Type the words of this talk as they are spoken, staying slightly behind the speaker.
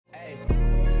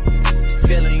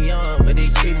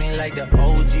treat me like the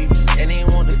OG. And they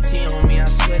want the T on me, I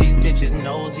swear these bitches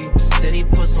nosy. Said he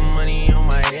put some money on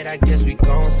my head, I guess we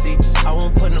gon' see. I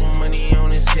won't put no money on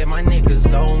this shit, my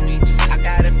niggas owe me. I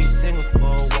gotta be single for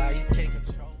a while, you take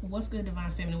control. What's good,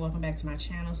 Divine Feminine? Welcome back to my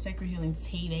channel, Sacred Healing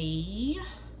TV.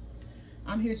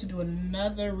 I'm here to do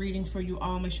another reading for you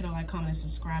all. Make sure to like, comment, and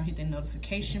subscribe. Hit the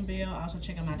notification bell. Also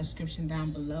check out my description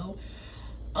down below.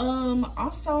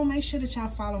 Also make sure that y'all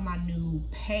follow my new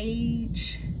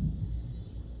page,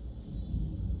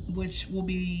 which will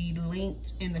be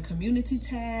linked in the community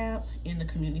tab, on the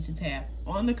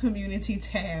community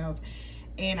tab,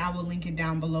 and I will link it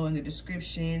down below in the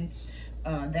description.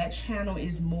 That channel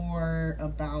is more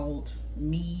about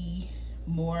me,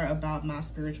 more about my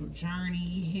spiritual journey,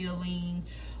 healing,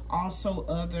 also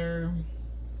other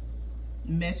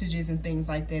messages and things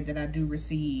like that that I do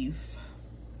receive.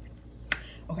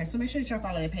 Okay, so make sure that y'all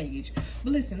follow that page.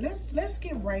 But listen, let's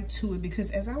get right to it, because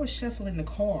as I was shuffling the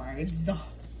cards,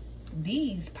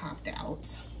 these popped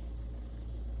out.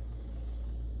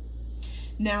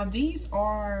 Now these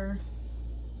are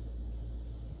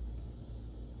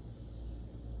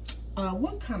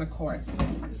what kind of cards is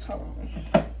this? Hold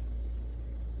on.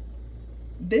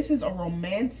 This is a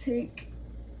romantic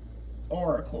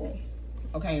oracle,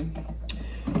 okay?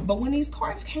 But when these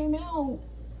cards came out,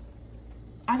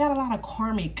 I got a lot of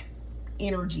karmic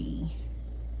energy.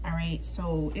 All right,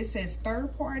 so it says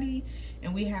third party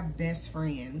and we have best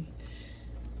friend.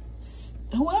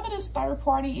 Whoever this third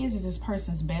party is this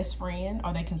person's best friend,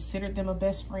 or they considered them a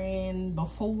best friend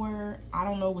before. I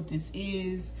don't know what this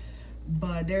is,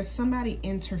 but there's somebody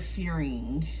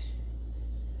interfering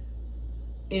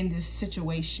in this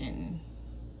situation,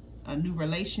 a new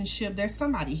relationship. There's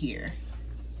somebody here.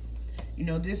 You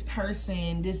know, this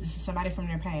person, this is somebody from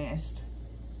their past.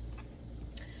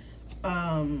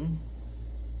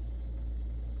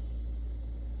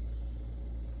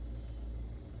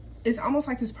 It's almost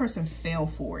like this person fell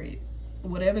for it.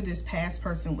 Whatever this past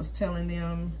person was telling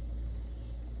them.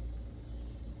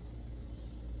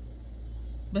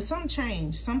 But something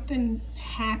changed. Something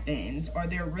happened, or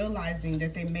they're realizing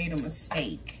that they made a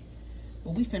mistake.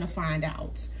 Well, we finna find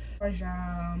out.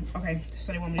 Okay,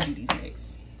 so they want me to do these next.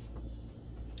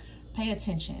 Pay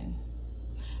attention.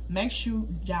 Make sure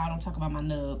y'all don't talk about my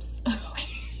nubs.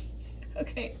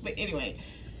 Okay, but anyway,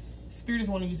 Spirit is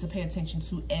wanting you to pay attention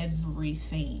to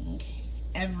everything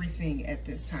at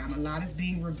this time. A lot is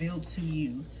being revealed to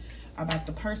you about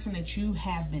the person that you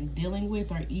have been dealing with,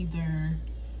 or either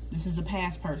this is a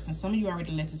past person. Some of you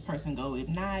already let this person go. If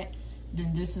not,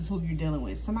 then this is who you're dealing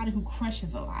with. Somebody who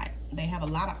crushes a lot. They have a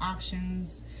lot of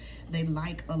options. They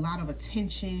like a lot of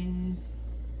attention.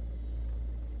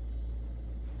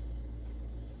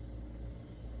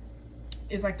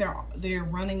 It's like they're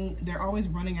always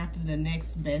running after the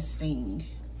next best thing.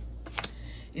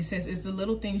 It says it's the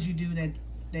little things you do that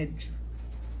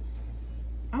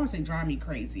I would say drive me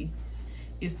crazy.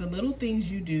 It's the little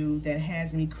things you do that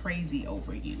has me crazy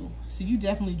over you. So you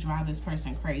definitely drive this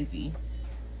person crazy.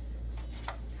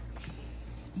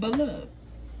 But look,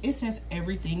 it says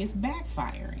everything is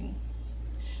backfiring.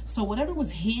 So whatever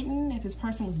was hidden that this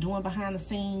person was doing behind the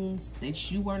scenes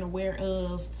that you weren't aware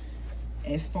of,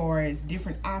 as far as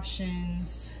different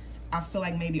options, I feel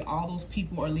like maybe all those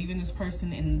people are leaving this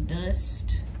person in the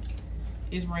dust.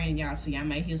 It's raining, y'all, so y'all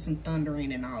might hear some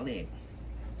thundering and all that.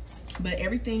 But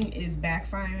everything is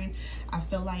backfiring. I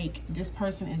feel like this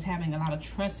person is having a lot of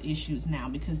trust issues now,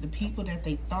 because the people that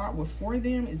they thought were for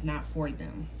them is not for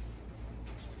them.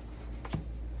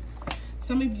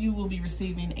 Some of you will be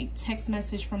receiving a text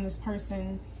message from this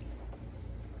person.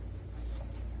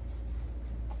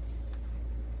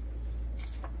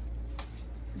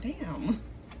 Damn.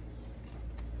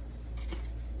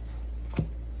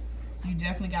 You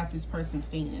definitely got this person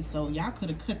feeling. So y'all could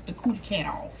have cut the cootie cat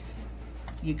off.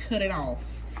 You cut it off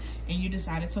and you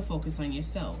decided to focus on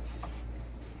yourself.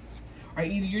 Or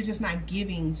either you're just not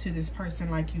giving to this person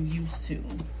like you used to.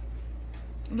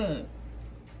 Look,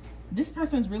 this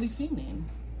person's really feeling.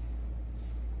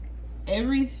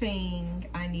 Everything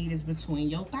I need is between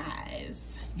your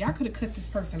thighs. Y'all could have cut this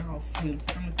person off from the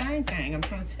thing. I'm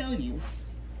trying to tell you.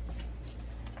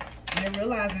 They're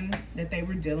realizing that they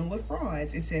were dealing with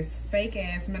frauds. It says fake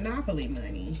ass monopoly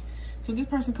money. So this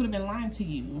person could have been lying to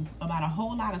you about a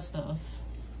whole lot of stuff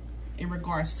in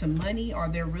regards to money, or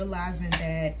they're realizing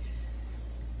that,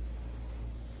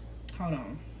 hold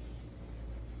on.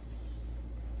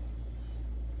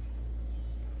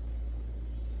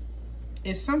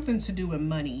 It's something to do with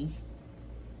money.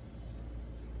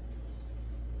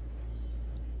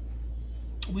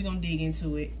 We're gonna dig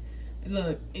into it.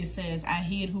 Look, it says, I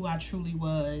hid who I truly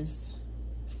was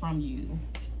from you.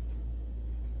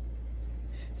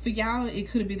 For y'all, it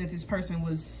could be that this person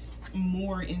was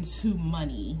more into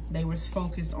money. They was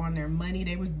focused on their money.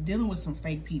 They was dealing with some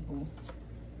fake people.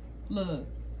 Look,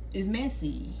 it's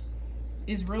messy.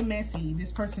 It's real messy.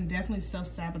 This person definitely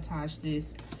self-sabotaged this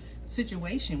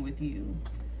situation with you.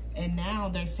 And now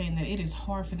they're saying that it is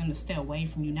hard for them to stay away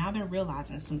from you. Now they're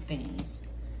realizing some things.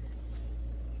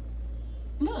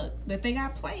 Look, that they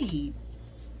got played.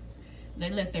 They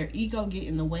let their ego get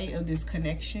in the way of this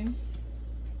connection.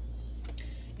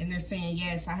 And they're saying,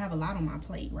 yes, I have a lot on my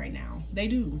plate right now. They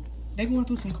do. They're going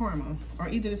through some karma. Or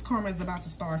either this karma is about to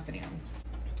start for them.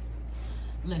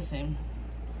 Listen.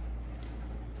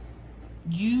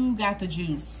 You got the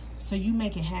juice. So you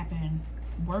make it happen.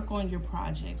 Work on your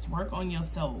projects. Work on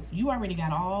yourself. You already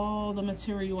got all the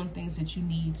material and things that you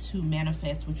need to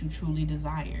manifest what you truly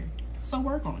desire. So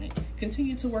work on it.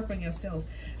 Continue to work on yourself.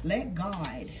 Let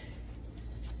God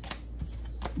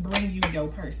bring you your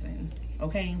person.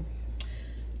 Okay?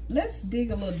 Let's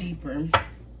dig a little deeper.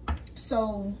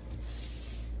 So,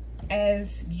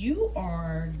 as you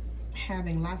are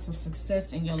having lots of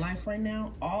success in your life right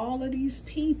now, all of these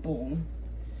people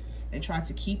that try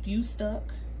to keep you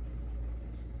stuck,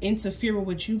 interfere with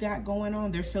what you got going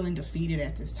on, they're feeling defeated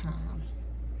at this time.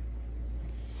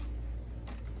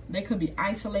 They could be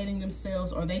isolating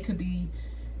themselves, or they could be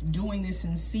doing this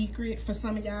in secret. For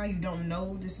some of y'all, you don't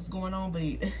know this is going on, but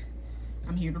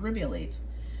I'm here to reveal it.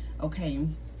 Okay.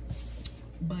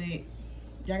 But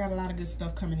y'all got a lot of good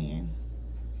stuff coming in.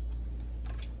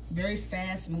 Very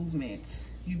fast movement.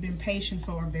 You've been patient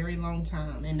for a very long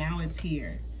time, and now it's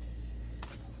here.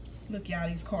 Look, y'all,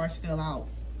 these cards fell out.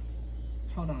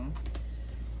 Hold on.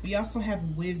 We also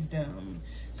have wisdom.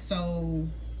 So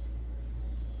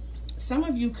some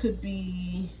of you could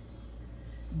be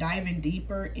diving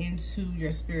deeper into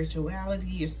your spirituality,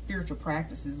 your spiritual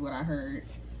practices, what I heard.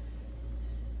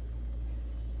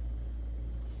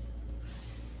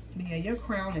 But yeah, your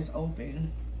crown is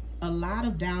open. A lot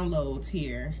of downloads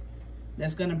here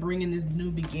that's going to bring in this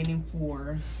new beginning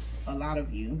for a lot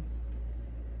of you.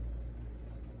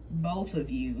 Both of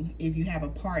you, if you have a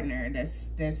partner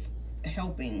that's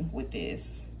helping with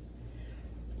this.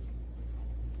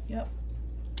 Yep.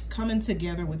 Coming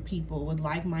together with people, with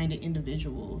like-minded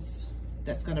individuals.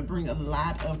 That's going to bring a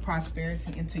lot of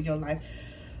prosperity into your life.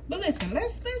 But listen,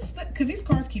 let's because these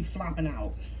cards keep flopping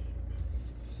out.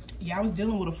 Y'all was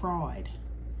dealing with a fraud.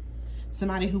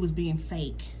 Somebody who was being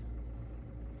fake.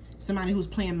 Somebody who's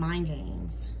playing mind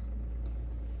games.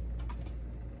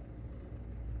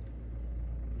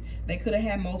 They could have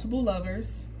had multiple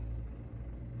lovers.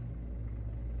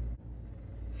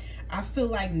 I feel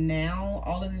like now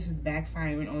all of this is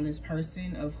backfiring on this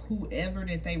person of whoever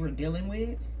that they were dealing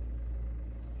with.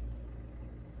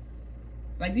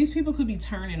 Like, these people could be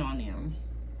turning on them.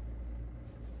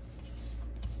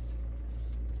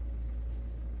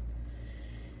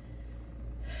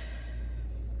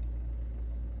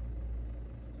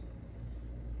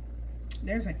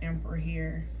 There's an emperor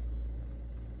here.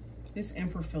 This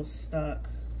emperor feels stuck.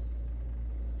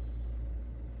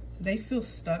 They feel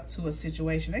stuck to a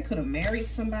situation. They could have married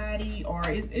somebody, or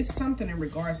it's something in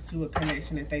regards to a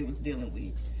connection that they was dealing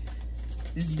with.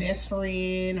 This best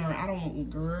friend, or I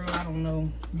don't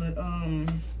know. But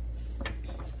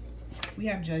we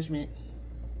have judgment.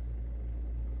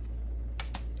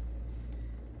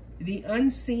 The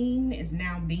unseen is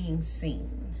now being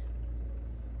seen.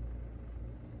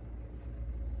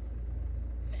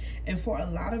 And for a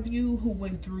lot of you who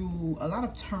went through a lot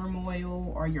of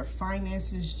turmoil, or your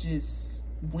finances just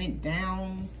went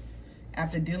down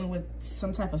after dealing with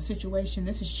some type of situation,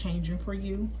 this is changing for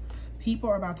you.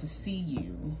 People are about to see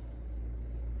you.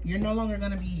 You're no longer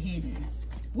going to be hidden.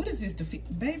 What is this?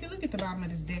 Baby, look at the bottom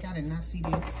of this deck. I did not see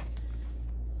this.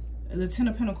 The Ten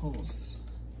of Pentacles.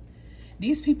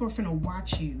 These people are finna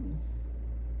watch you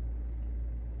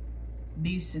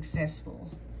be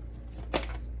successful.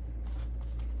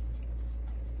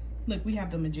 Look, we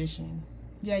have the Magician.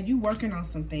 Yeah, you working on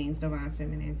some things, Divine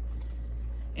Feminine.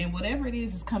 And whatever it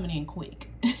is coming in quick.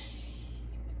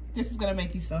 This is going to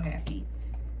make you so happy.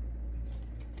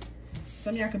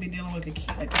 Some of y'all could be dealing with a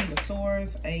King of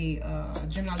Swords, a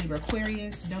Gemini, Libra,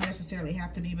 Aquarius. Don't necessarily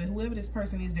have to be, but whoever this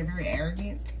person is, they're very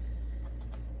arrogant.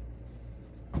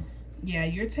 Yeah,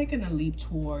 you're taking a leap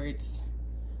towards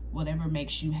whatever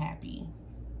makes you happy.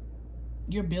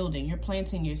 You're building. You're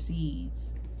planting your seeds.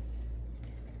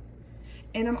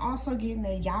 And I'm also getting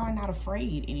that y'all are not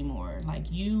afraid anymore. Like,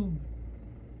 you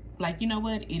know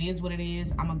what? It is what it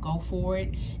is. I'm going to go for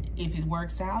it. If it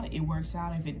works out, it works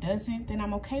out. If it doesn't, then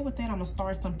I'm okay with that. I'm going to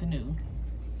start something new.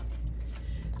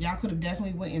 Y'all could have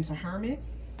definitely went into Hermit.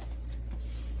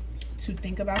 to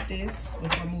think about this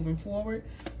before moving forward.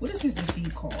 What is this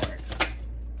defeat card?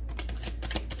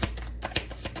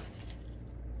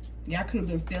 Y'all could have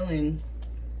been feeling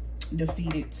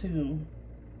defeated too.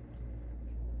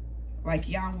 Like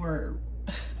y'all were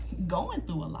going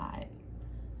through a lot.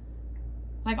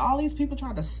 Like all these people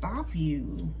tried to stop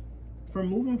you from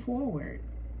moving forward.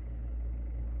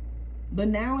 But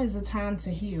now is the time to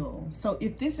heal. So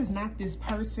if this is not this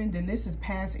person, then this is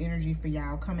past energy for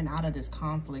y'all coming out of this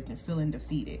conflict and feeling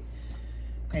defeated.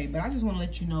 Okay, but I just want to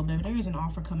let you know, baby, there is an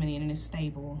offer coming in and it's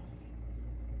stable.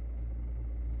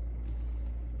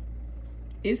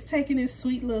 It's taking its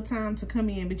sweet little time to come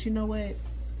in, but you know what?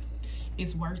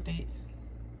 It's worth it.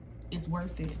 It's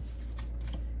worth it.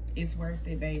 It's worth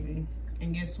it, baby.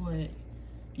 And guess what?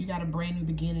 You got a brand new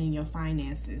beginning in your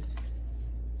finances.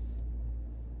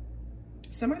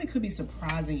 Somebody could be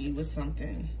surprising you with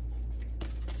something.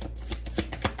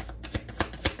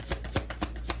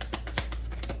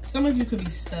 Some of you could be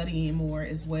studying more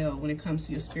as well when it comes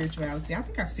to your spirituality. I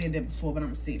think I said that before, but I'm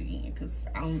gonna say it again because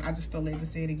I just feel led to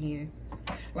say it again.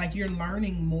 Like you're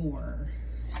learning more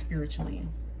spiritually.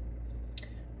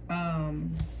 A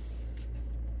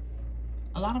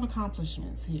lot of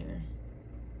accomplishments here.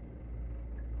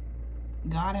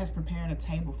 God has prepared a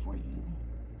table for you.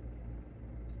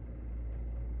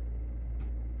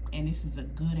 And this is a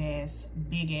good ass,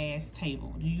 big ass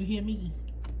table. Do you hear me?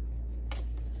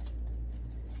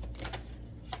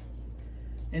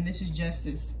 And this is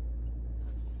justice.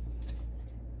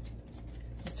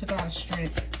 This took a lot of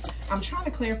strength. I'm trying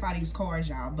to clarify these cards,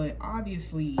 y'all, but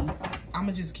obviously I'm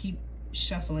gonna just keep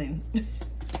shuffling.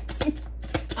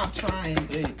 I'm trying,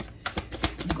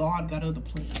 but God got other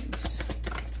plans.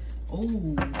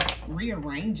 Oh,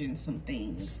 rearranging some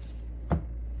things.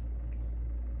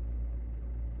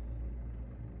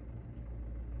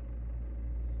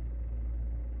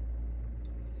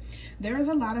 There's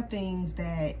a lot of things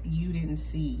that you didn't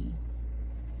see.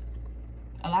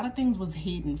 A lot of things was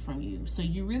hidden from you. So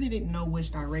you really didn't know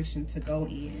which direction to go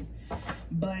in.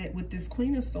 But with this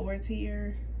Queen of Swords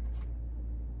here,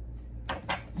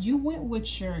 you went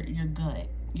with your gut,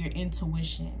 your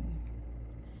intuition,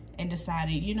 and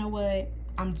decided, you know what?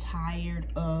 I'm tired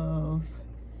of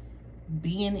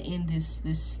being in this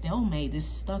stalemate, this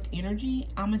stuck energy.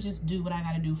 I'm gonna just do what I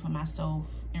gotta do for myself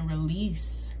and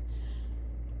release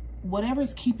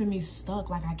whatever's keeping me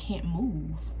stuck, like I can't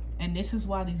move. And this is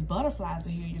why these butterflies are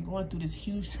here. You're going through this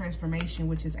huge transformation,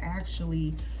 which is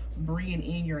actually bringing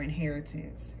in your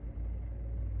inheritance.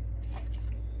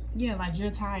 Yeah, like you're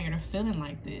tired of feeling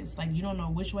like this. Like you don't know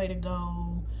which way to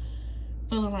go.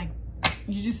 Feeling like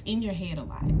you're just in your head a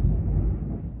lot.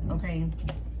 Okay?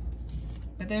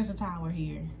 But there's a Tower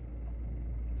here.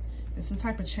 There's some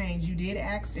type of change. You did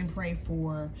ask and pray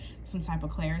for some type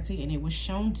of clarity, and it was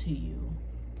shown to you.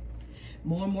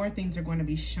 More and more things are going to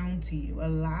be shown to you. A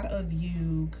lot of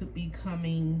you could be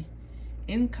coming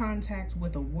in contact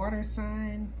with a water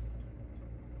sign.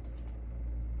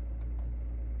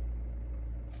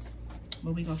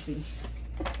 But we're going to see.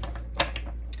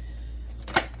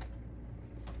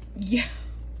 Yeah.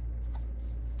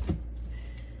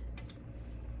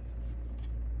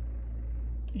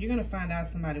 You're going to find out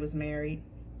somebody was married.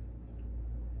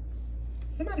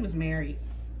 Somebody was married.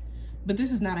 But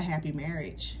this is not a happy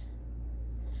marriage.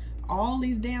 All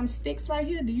these damn sticks right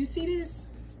here. Do you see this?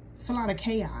 It's a lot of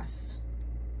chaos.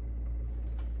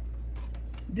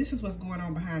 This is what's going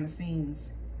on behind the scenes.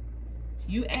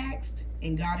 You asked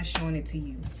and God is showing it to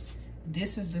you.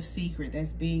 This is the secret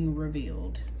that's being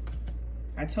revealed.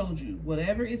 I told you,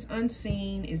 whatever is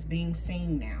unseen is being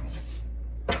seen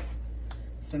now.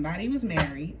 Somebody was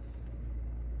married.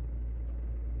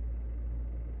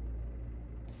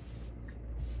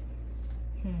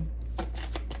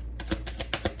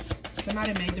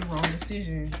 Somebody made the wrong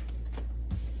decision.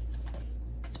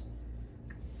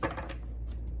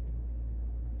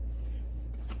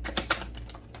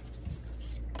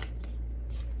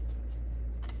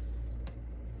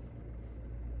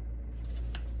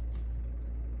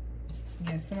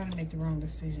 Yeah, somebody made the wrong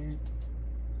decision.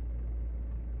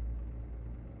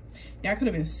 Y'all could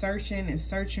have been searching and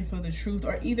searching for the truth.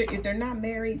 Or either if they're not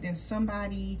married, then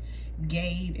somebody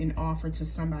gave an offer to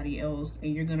somebody else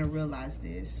and you're going to realize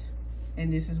this.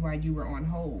 And this is why you were on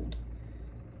hold.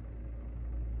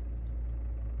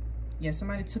 Yeah,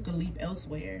 somebody took a leap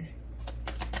elsewhere.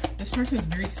 This person is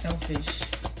very selfish.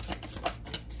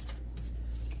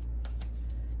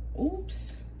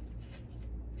 Oops.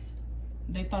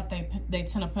 They thought they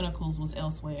Ten of Pentacles was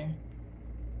elsewhere.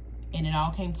 And it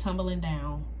all came tumbling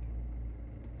down.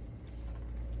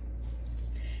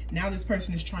 Now this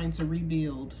person is trying to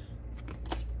rebuild.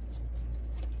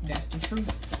 That's the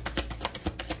truth.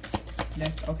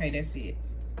 That's okay. That's it.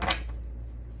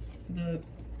 Look,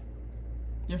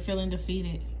 they're feeling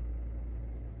defeated.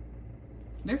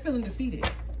 They're feeling defeated,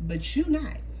 but you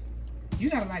not. You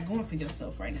got a lot going for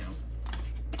yourself right now.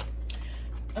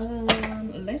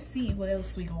 Let's see what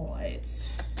else we got.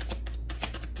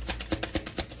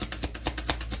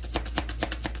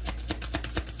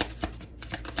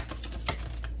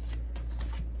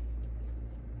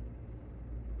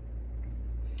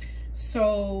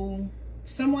 So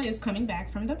someone is coming back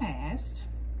from the past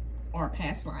or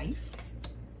past life.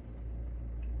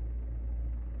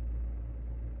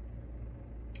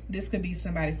 This could be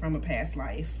somebody from a past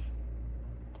life.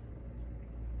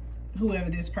 Whoever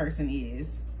this person is.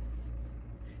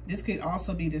 This could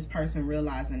also be this person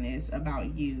realizing this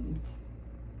about you.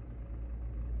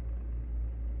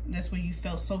 That's where you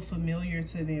felt so familiar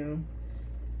to them.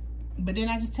 But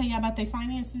didn't I just tell you about their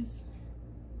finances?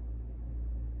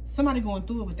 Somebody going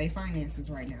through it with their finances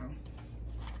right now.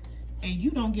 And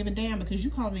you don't give a damn because you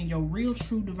call in your real,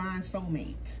 true, divine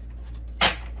soulmate.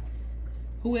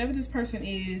 Whoever this person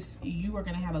is, you are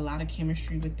going to have a lot of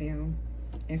chemistry with them.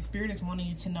 And Spirit is wanting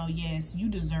you to know, yes, you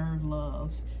deserve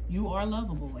love. You are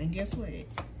lovable. And guess what?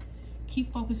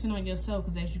 Keep focusing on yourself,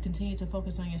 because as you continue to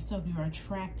focus on yourself, you are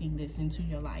attracting this into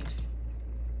your life.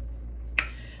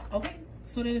 Okay,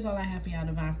 so that is all I have for y'all,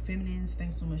 Divine Feminines.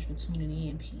 Thanks so much for tuning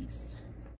in. Peace.